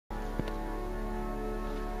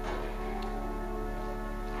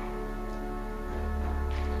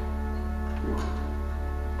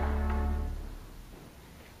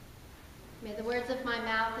words of my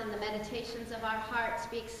mouth and the meditations of our hearts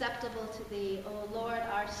be acceptable to thee, O Lord,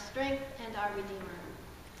 our strength and our Redeemer.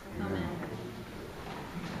 Amen.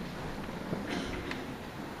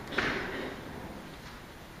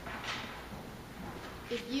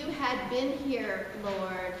 If you had been here,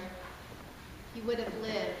 Lord, you would have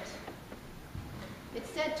lived. It's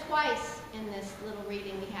said twice in this little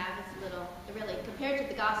reading we have. It's little, really, compared to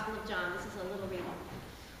the Gospel of John, this is a little reading.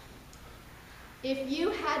 If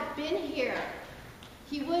you had been here,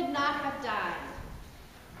 he would not have died.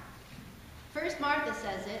 First Martha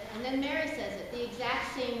says it, and then Mary says it, the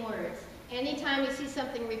exact same words. Anytime you see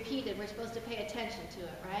something repeated, we're supposed to pay attention to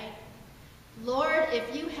it, right? Lord,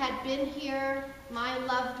 if you had been here, my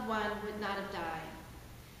loved one would not have died.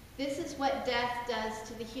 This is what death does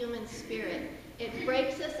to the human spirit. It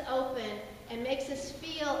breaks us open and makes us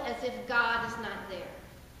feel as if God is not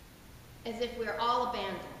there, as if we're all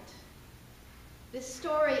abandoned. This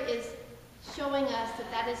story is showing us that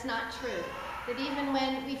that is not true, that even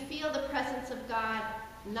when we feel the presence of God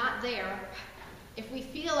not there, if we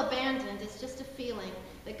feel abandoned, it's just a feeling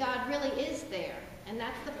that God really is there. And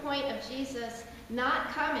that's the point of Jesus not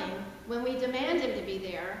coming when we demand him to be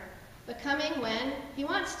there, but coming when he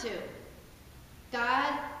wants to.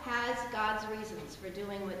 God has God's reasons for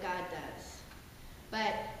doing what God does.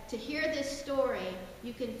 But to hear this story,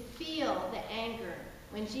 you can feel the anger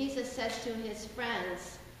when Jesus says to his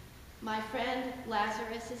friends, my friend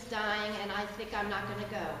Lazarus is dying and I think I'm not going to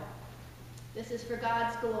go. This is for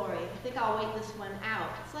God's glory. I think I'll wait this one out.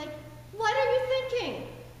 It's like, what are you thinking?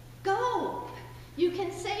 Go. You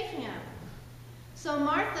can save him. So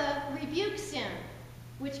Martha rebukes him,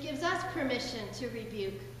 which gives us permission to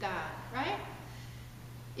rebuke God, right?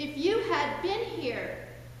 If you had been here,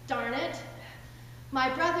 darn it,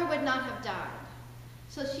 my brother would not have died.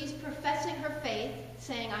 So she's professing her faith,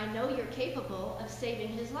 saying, I know you're capable of saving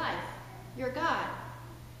his life. You're God.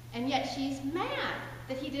 And yet she's mad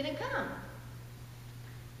that he didn't come.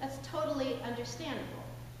 That's totally understandable.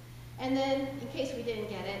 And then, in case we didn't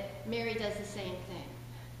get it, Mary does the same thing.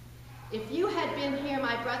 If you had been here,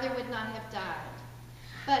 my brother would not have died.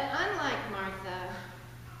 But unlike Martha,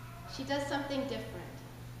 she does something different.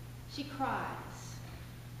 She cries.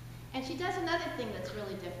 And she does another thing that's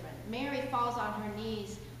really different. Mary falls on her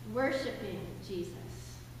knees, worshiping Jesus.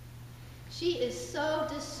 She is so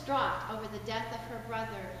distraught over the death of her brother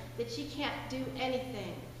that she can't do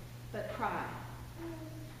anything but cry.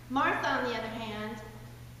 Martha, on the other hand,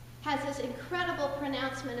 has this incredible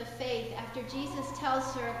pronouncement of faith after Jesus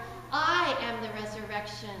tells her, I am the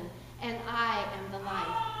resurrection and I am the life.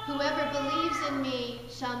 Whoever believes in me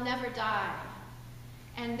shall never die.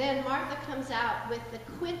 And then Martha comes out with the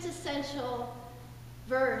quintessential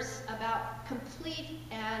verse about complete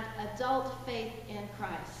and adult faith in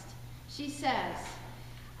Christ. She says,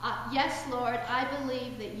 yes, Lord, I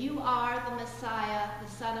believe that you are the Messiah,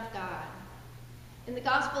 the Son of God. In the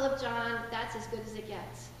Gospel of John, that's as good as it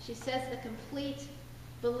gets. She says the complete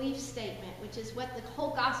belief statement, which is what the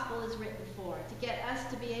whole Gospel is written for, to get us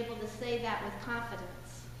to be able to say that with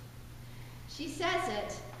confidence. She says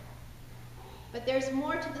it, but there's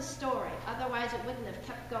more to the story. Otherwise, it wouldn't have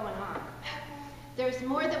kept going on. There's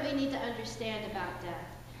more that we need to understand about death.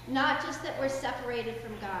 Not just that we're separated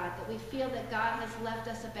from God, that we feel that God has left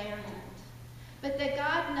us abandoned, but that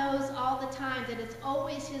God knows all the time that it's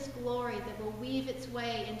always his glory that will weave its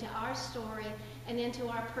way into our story and into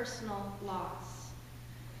our personal loss.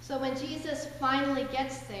 So when Jesus finally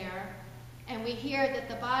gets there, and we hear that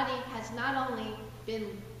the body has not only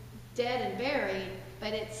been dead and buried,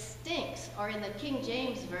 but it stinks, or in the King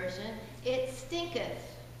James Version, it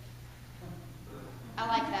stinketh. I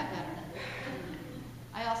like that better.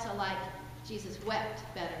 I also like Jesus wept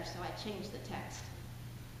better, so I changed the text.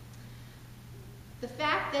 The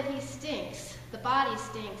fact that he stinks, the body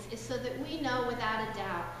stinks, is so that we know without a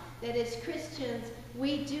doubt that as Christians,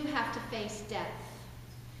 we do have to face death.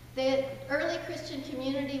 The early Christian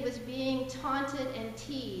community was being taunted and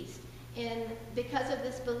teased because of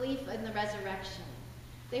this belief in the resurrection.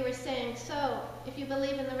 They were saying, so, if you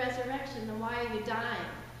believe in the resurrection, then why are you dying?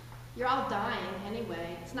 You're all dying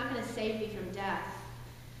anyway. It's not going to save you from death.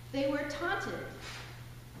 They were taunted.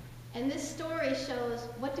 And this story shows,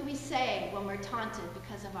 what do we say when we're taunted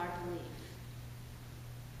because of our belief?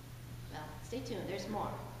 Well, stay tuned. There's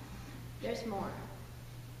more. There's more.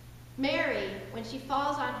 Mary, when she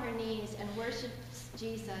falls on her knees and worships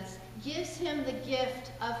Jesus, gives him the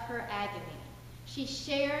gift of her agony. She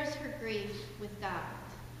shares her grief with God.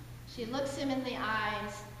 She looks him in the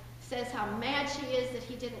eyes, says how mad she is that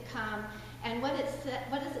he didn't come, and what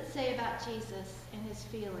does it say about Jesus and his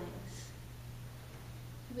feelings?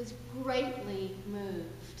 He was greatly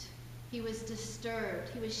moved. He was disturbed.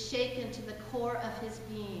 He was shaken to the core of his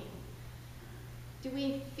being. Do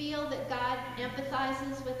we feel that God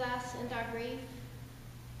empathizes with us and our grief?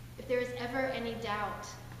 If there is ever any doubt,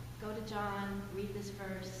 go to John, read this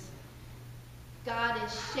verse. God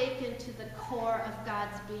is shaken to the core of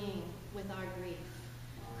God's being with our grief,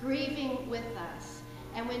 grieving with us.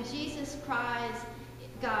 And when Jesus cries,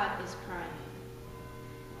 God is crying.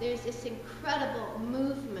 There's this incredible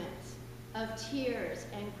movement of tears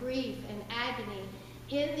and grief and agony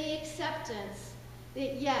in the acceptance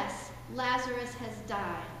that, yes, Lazarus has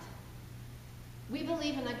died. We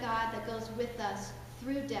believe in a God that goes with us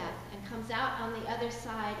through death and comes out on the other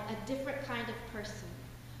side a different kind of person.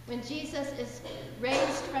 When Jesus is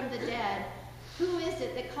raised from the dead, who is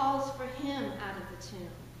it that calls for him out of the tomb?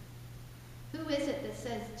 Who is it that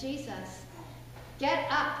says, Jesus, get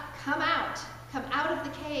up, come out of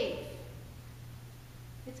the cave?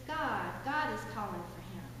 It's God. God is calling for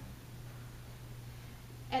him.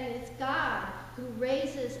 And it's God who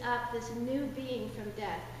raises up this new being from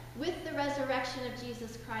death. With the resurrection of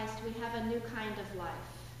Jesus Christ, we have a new kind of life.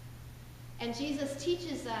 And Jesus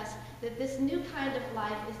teaches us that this new kind of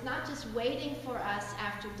life is not just waiting for us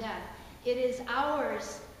after death. It is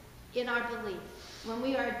ours in our belief. When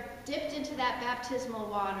we are dipped into that baptismal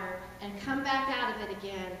water and come back out of it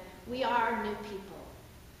again, we are new people.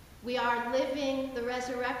 We are living the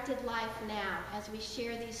resurrected life now as we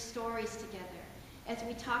share these stories together, as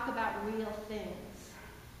we talk about real things,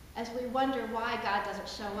 as we wonder why God doesn't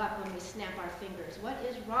show up when we snap our fingers. What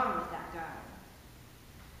is wrong with that God?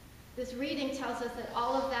 This reading tells us that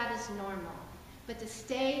all of that is normal, but to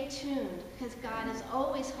stay tuned, because God is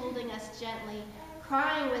always holding us gently,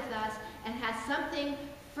 crying with us, and has something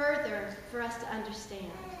further for us to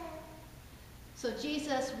understand. So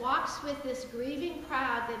Jesus walks with this grieving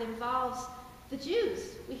crowd that involves the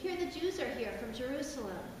Jews. We hear the Jews are here from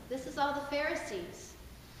Jerusalem. This is all the Pharisees.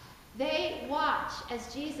 They watch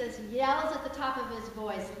as Jesus yells at the top of his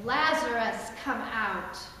voice, Lazarus, come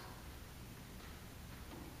out.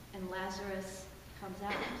 And Lazarus comes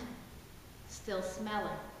out, still smelling,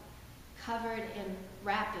 covered in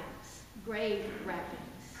wrappings, grave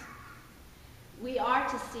wrappings. We are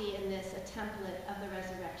to see in this a template of the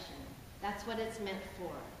resurrection. That's what it's meant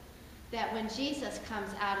for. That when Jesus comes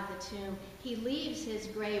out of the tomb, he leaves his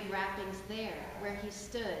grave wrappings there where he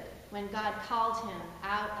stood when God called him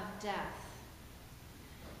out of death.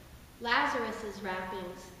 Lazarus's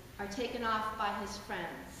wrappings are taken off by his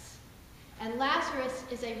friends. And Lazarus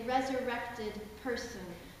is a resurrected person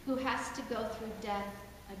who has to go through death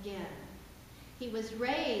again. He was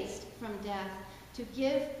raised from death to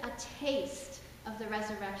give a taste of the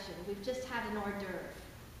resurrection. We've just had an hors d'oeuvre.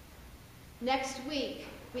 Next week,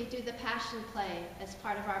 we do the Passion Play as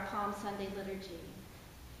part of our Palm Sunday liturgy.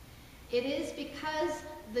 It is because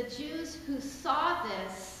the Jews who saw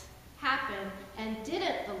this happen and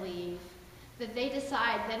didn't believe that they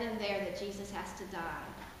decide then and there that Jesus has to die.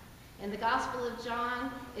 In the Gospel of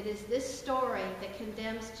John, it is this story that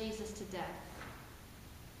condemns Jesus to death.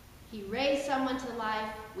 He raised someone to life.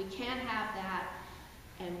 We can't have that,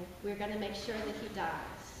 and we're going to make sure that he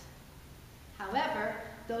dies. However,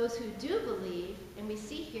 those who do believe, and we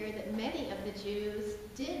see here that many of the Jews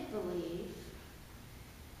did believe,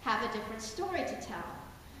 have a different story to tell.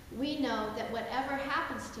 We know that whatever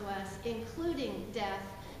happens to us, including death,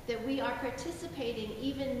 that we are participating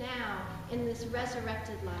even now in this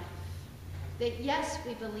resurrected life. That yes,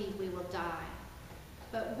 we believe we will die.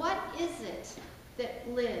 But what is it that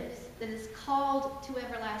lives, that is called to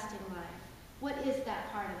everlasting life? What is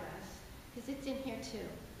that part of us? Because it's in here too.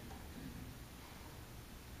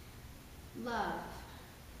 Love.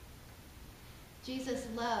 Jesus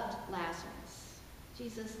loved Lazarus.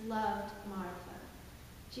 Jesus loved Martha.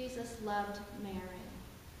 Jesus loved Mary.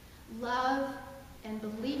 Love and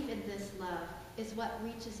belief in this love is what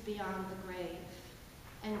reaches beyond the grave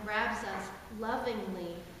and grabs us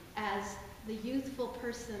lovingly as the youthful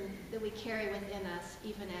person that we carry within us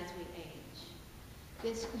even as we age.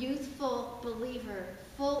 This youthful believer,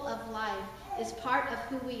 full of life, is part of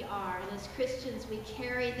who we are, and as Christians we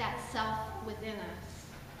carry that self within us.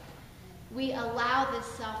 We allow this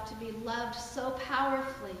self to be loved so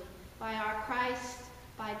powerfully by our Christ,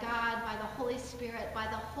 by God, by the Holy Spirit, by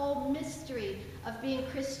the whole mystery of being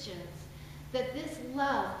Christians, that this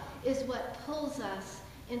love is what pulls us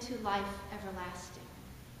into life everlasting.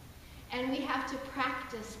 And we have to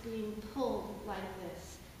practice being pulled like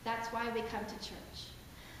this. That's why we come to church.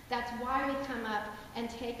 That's why we come up and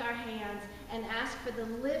take our hands and ask for the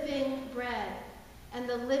living bread and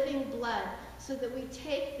the living blood, so that we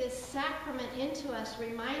take this sacrament into us,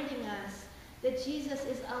 reminding us that Jesus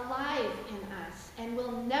is alive in us and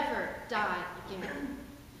will never die again.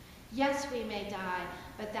 Yes, we may die,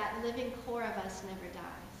 but that living core of us never dies.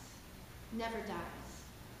 Never dies.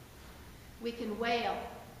 We can wail.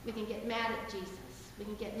 We can get mad at Jesus. We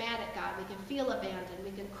can get mad at God. We can feel abandoned.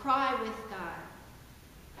 We can cry with God.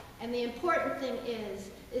 And the important thing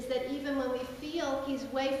is that even when we feel he's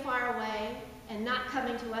way far away and not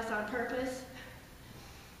coming to us on purpose,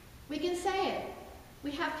 we can say it.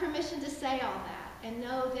 We have permission to say all that and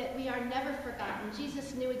know that we are never forgotten.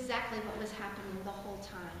 Jesus knew exactly what was happening the whole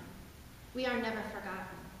time. We are never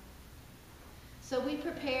forgotten. So we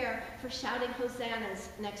prepare for shouting hosannas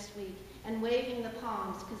next week and waving the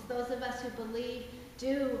palms, because those of us who believe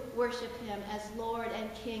do worship him as Lord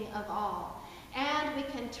and King of all. And we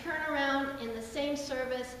can turn around in the same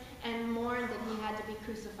service and mourn that he had to be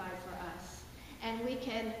crucified for us. And we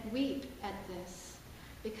can weep at this.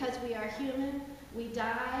 Because we are human, we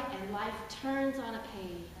die, and life turns on a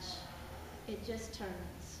page. It just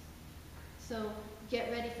turns. So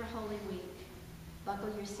get ready for Holy Week. Buckle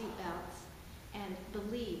your seatbelts and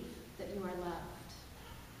believe that you are loved.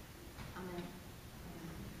 Amen.